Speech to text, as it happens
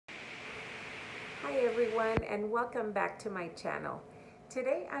Hi everyone, and welcome back to my channel.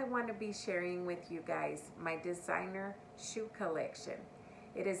 Today I want to be sharing with you guys my designer shoe collection.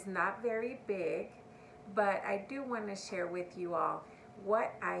 It is not very big, but I do want to share with you all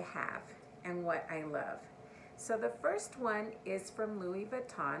what I have and what I love. So the first one is from Louis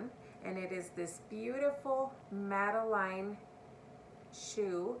Vuitton, and it is this beautiful Madeline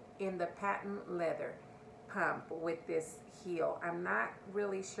shoe in the patent leather pump with this heel. I'm not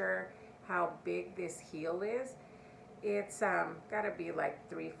really sure how big this heel is. It's gotta be like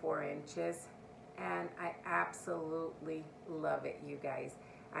 3-4 inches, and I absolutely love it, you guys.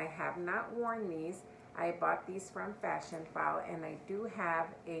 I have not worn these. I bought these from Fashionphile, and I do have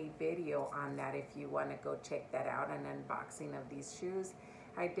a video on that if you want to go check that out, an unboxing of these shoes.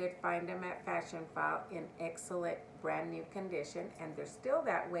 I did find them at Fashionphile in excellent brand new condition, and they're still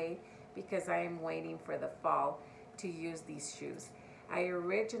that way because I am waiting for the fall to use these shoes. I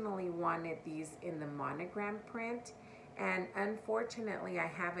originally wanted these in the monogram print, and unfortunately I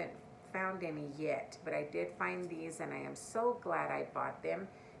haven't found any yet, but I did find these, and I am so glad I bought them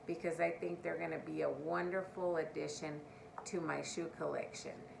because I think they're going to be a wonderful addition to my shoe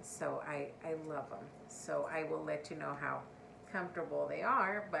collection. So I love them. So I will let you know how comfortable they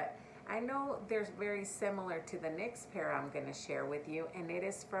are, but I know they're very similar to the next pair I'm going to share with you, and it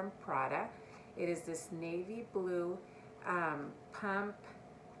is from Prada. It is this navy blue pump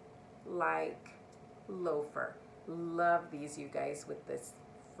like loafer. Love these, you guys, with this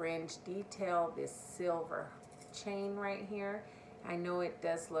fringe detail, this silver chain right here. I know it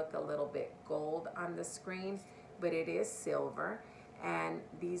does look a little bit gold on the screen, but it is silver, and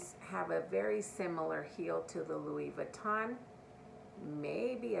these have a very similar heel to the Louis Vuitton,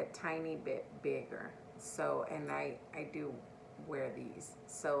 maybe a tiny bit bigger. So, and I do wear these.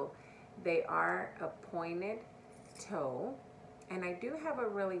 So they are a pointed toe, and I do have a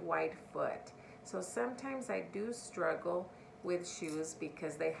really wide foot. So sometimes I do struggle with shoes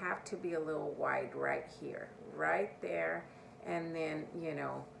because they have to be a little wide right here, right there, and then, you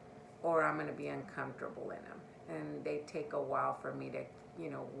know, or I'm going to be uncomfortable in them. And they take a while for me to, you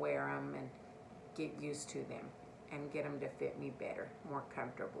know, wear them and get used to them and get them to fit me better, more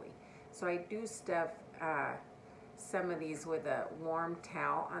comfortably. So I do stuff some of these with a warm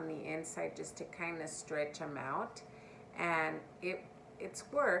towel on the inside just to kind of stretch them out, and it's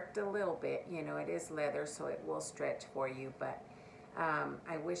worked a little bit. You know, it is leather, so it will stretch for you, but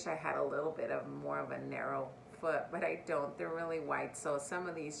I wish I had a little bit of more of a narrow foot, but I don't. They're really wide. So some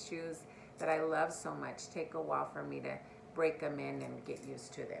of these shoes that I love so much take a while for me to break them in and get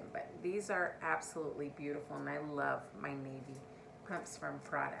used to them. But these are absolutely beautiful, and I love my navy pumps from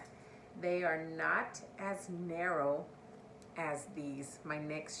Prada. They are not as narrow as these. My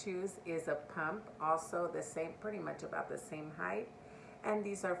next shoes is a pump, also the same, pretty much about the same height, and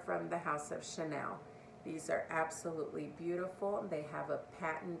these are from the House of Chanel. These are absolutely beautiful. They have a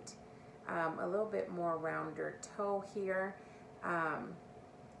patent, a little bit more rounder toe here,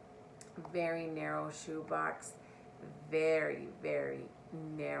 very narrow shoe box, very, very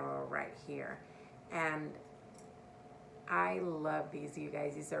narrow right here. And I love these, you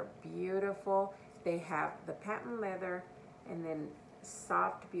guys. These are beautiful. They have the patent leather, and then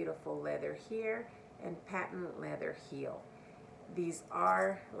soft, beautiful leather here, and patent leather heel. These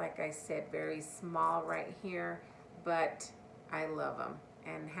are, like I said, very small right here, but I love them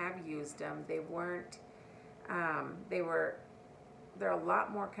and have used them. They weren't, they're a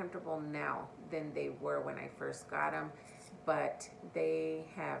lot more comfortable now than they were when I first got them, but they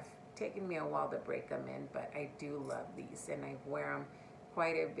have taken me a while to break them in, but I do love these, and I wear them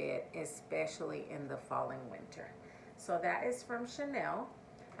quite a bit, especially in the fall and winter. So that is from Chanel.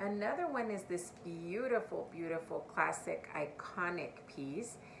 Another one is this beautiful, beautiful, classic, iconic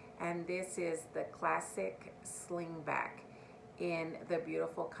piece, and this is the classic slingback in the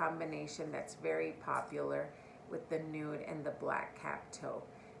beautiful combination that's very popular with the nude and the black cap toe.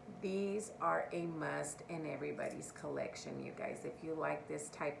 These are a must in everybody's collection, you guys. If you like this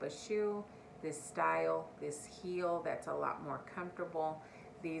type of shoe, this style, this heel that's a lot more comfortable,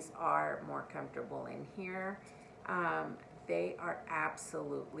 these are more comfortable in here. They are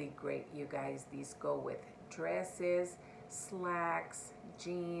absolutely great, you guys. These go with dresses, slacks,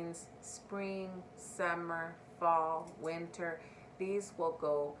 jeans, spring, summer, fall, winter. These will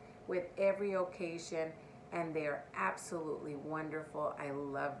go with every occasion, and they are absolutely wonderful. I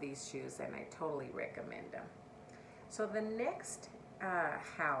love these shoes, and I totally recommend them. So the next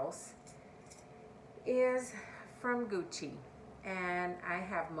house is from Gucci, and I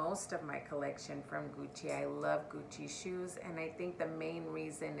have most of my collection from Gucci. I love Gucci shoes, and I think the main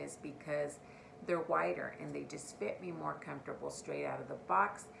reason is because they're wider and they just fit me more comfortable straight out of the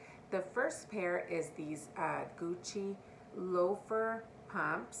box. The first pair is these Gucci loafer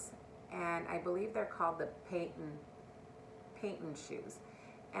pumps, and I believe they're called the Peyton shoes.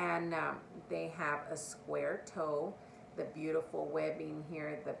 And they have a square toe, the beautiful webbing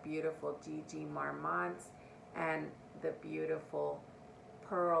here, the beautiful Gigi Marmonts, and the beautiful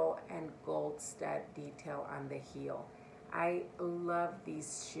pearl and gold stud detail on the heel. I love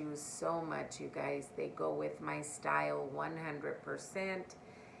these shoes so much, you guys. They go with my style 100%,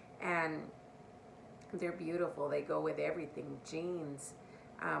 and they're beautiful. They go with everything. Jeans.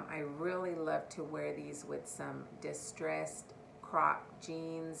 I really love to wear these with some distressed crop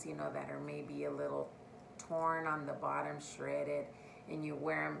jeans, you know, that are maybe a little torn on the bottom, shredded, and you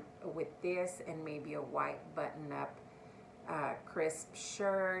wear them with this and maybe a white button-up crisp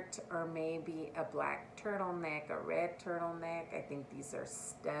shirt, or maybe a black turtleneck, a red turtleneck. I think these are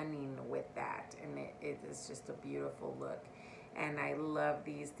stunning with that, and it is just a beautiful look. And I love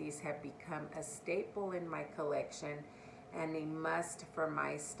these. These have become a staple in my collection and a must for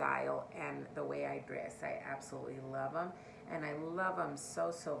my style and the way I dress. I absolutely love them, and I love them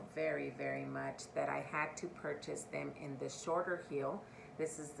so very, very much that I had to purchase them in the shorter heel.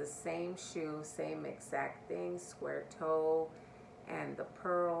 This is the same shoe, same exact thing, square toe and the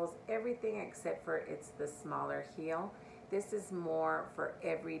pearls, everything except for it's the smaller heel. This is more for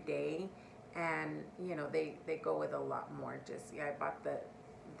every day, and you know, they go with a lot more. Just, yeah, I bought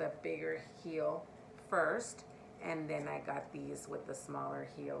the bigger heel first, and then I got these with the smaller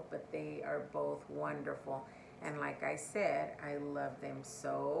heel, but they are both wonderful. And like I said, I love them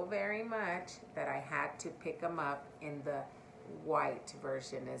so very much that I had to pick them up in the white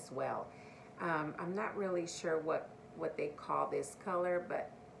version as well. I'm not really sure what they call this color,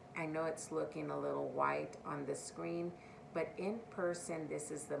 but I know it's looking a little white on the screen, but in person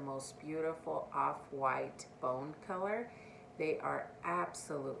this is the most beautiful off-white bone color. They are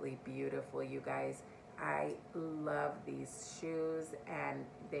absolutely beautiful, you guys. I love these shoes, and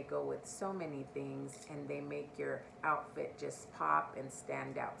they go with so many things, and they make your outfit just pop and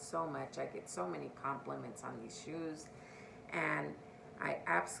stand out so much. I get so many compliments on these shoes, and I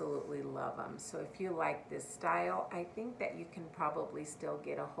absolutely love them. So if you like this style, I think that you can probably still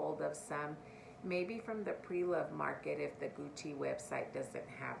get a hold of some, maybe from the pre-love market if the Gucci website doesn't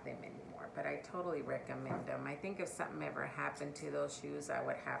have them anymore. But I totally recommend them. I think if something ever happened to those shoes, I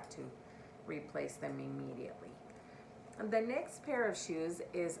would have to replace them immediately. The next pair of shoes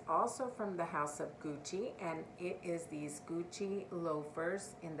is also from the house of Gucci, and it is these Gucci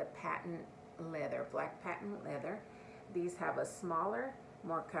loafers in the patent leather, black patent leather. These have a smaller,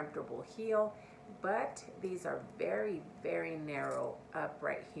 more comfortable heel, but these are very, very narrow up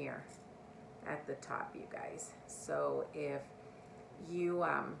right here at the top, you guys. So if you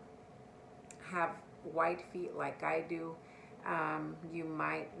have white feet like I do, you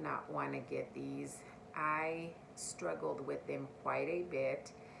might not want to get these. I struggled with them quite a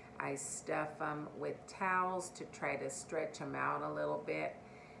bit. I stuff them with towels to try to stretch them out a little bit.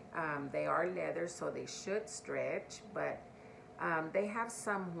 They are leather, so they should stretch, but they have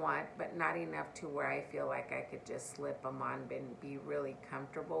somewhat, but not enough to where I feel like I could just slip them on and be really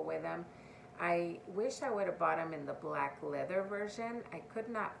comfortable with them. I wish I would have bought them in the black leather version. I could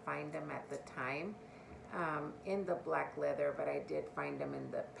not find them at the time in the black leather, but I did find them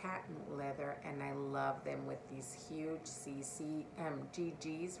in the patent leather, and I love them with these huge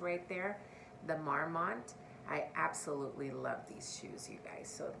GGs right there, the Marmont. I absolutely love these shoes, you guys.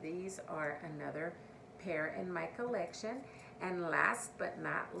 So these are another pair in my collection. And last but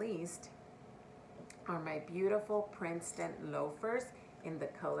not least are my beautiful Princeton loafers in the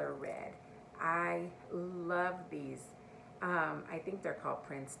color red. I love these. I think they're called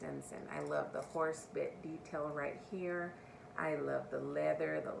Princetons, and I love the horse bit detail right here. I love the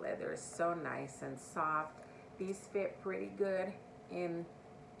leather. The leather is so nice and soft. These fit pretty good in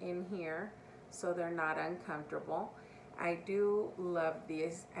here, so they're not uncomfortable. I do love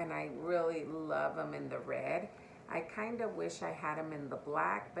these, and I really love them in the red. I kind of wish I had them in the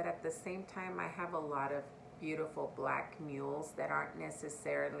black, but at the same time, I have a lot of beautiful black mules that aren't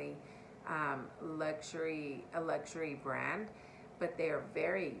necessarily a luxury brand, but they are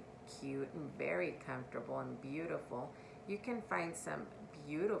very cute and very comfortable and beautiful. You can find some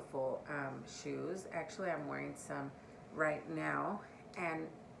beautiful shoes. Actually, I'm wearing some right now, and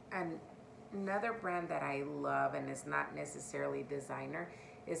another brand that I love and is not necessarily designer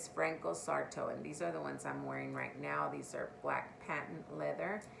is Franco Sarto, and these are the ones I'm wearing right now. These are black patent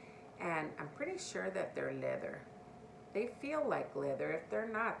leather, and I'm pretty sure that they're leather. They feel like leather. If they're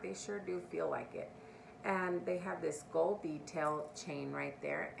not, they sure do feel like it. And they have this gold detail chain right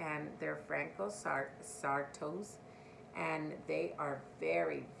there, and they're Franco Sartos, and they are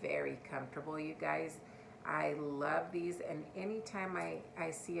very, very comfortable, you guys. I love these, and anytime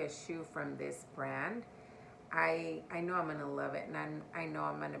I see a shoe from this brand, I know I'm gonna love it, and I know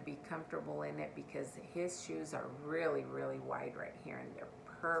I'm gonna be comfortable in it because his shoes are really, really wide right here, and they're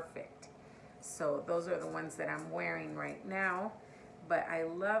perfect. So those are the ones that I'm wearing right now, but I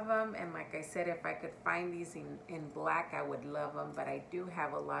love them. And like I said, if I could find these in black, I would love them, but I do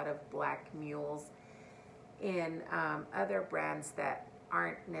have a lot of black mules in other brands that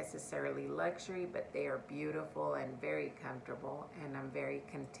aren't necessarily luxury, but they are beautiful and very comfortable, and I'm very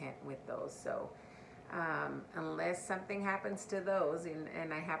content with those. So unless something happens to those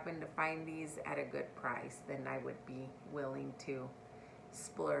and I happen to find these at a good price, then I would be willing to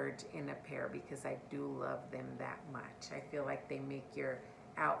splurge in a pair because I do love them that much. I feel like they make your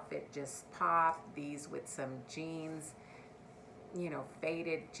outfit just pop. These with some jeans, you know,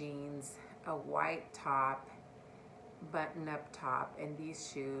 faded jeans, a white top, button-up top, and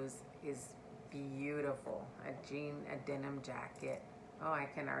these shoes is beautiful. A denim jacket. Oh, I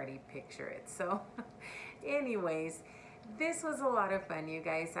can already picture it. So anyways, this was a lot of fun, you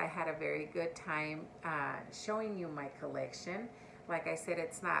guys. I had a very good time showing you my collection. Like I said,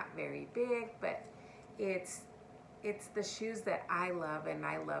 it's not very big, but it's the shoes that I love and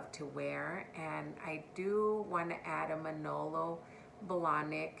I love to wear. And I do want to add a Manolo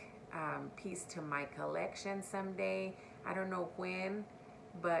Blahnik piece to my collection someday. I don't know when,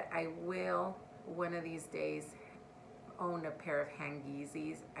 but I will one of these days own a pair of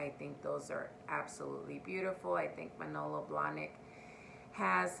Hangizis. I think those are absolutely beautiful. I think Manolo Blahnik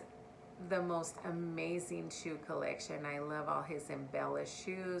has the most amazing shoe collection. I love all his embellished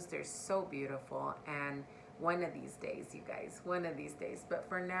shoes. They're so beautiful, and one of these days, you guys, one of these days. But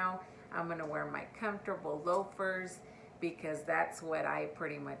for now, I'm gonna wear my comfortable loafers because that's what I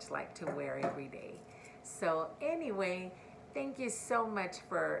pretty much like to wear every day. So anyway, thank you so much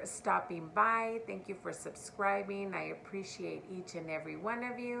for stopping by. Thank you for subscribing. I appreciate each and every one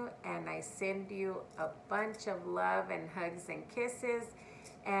of you, and I send you a bunch of love and hugs and kisses,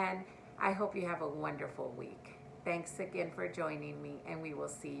 and I hope you have a wonderful week. Thanks again for joining me, and we will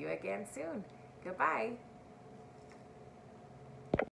see you again soon. Goodbye.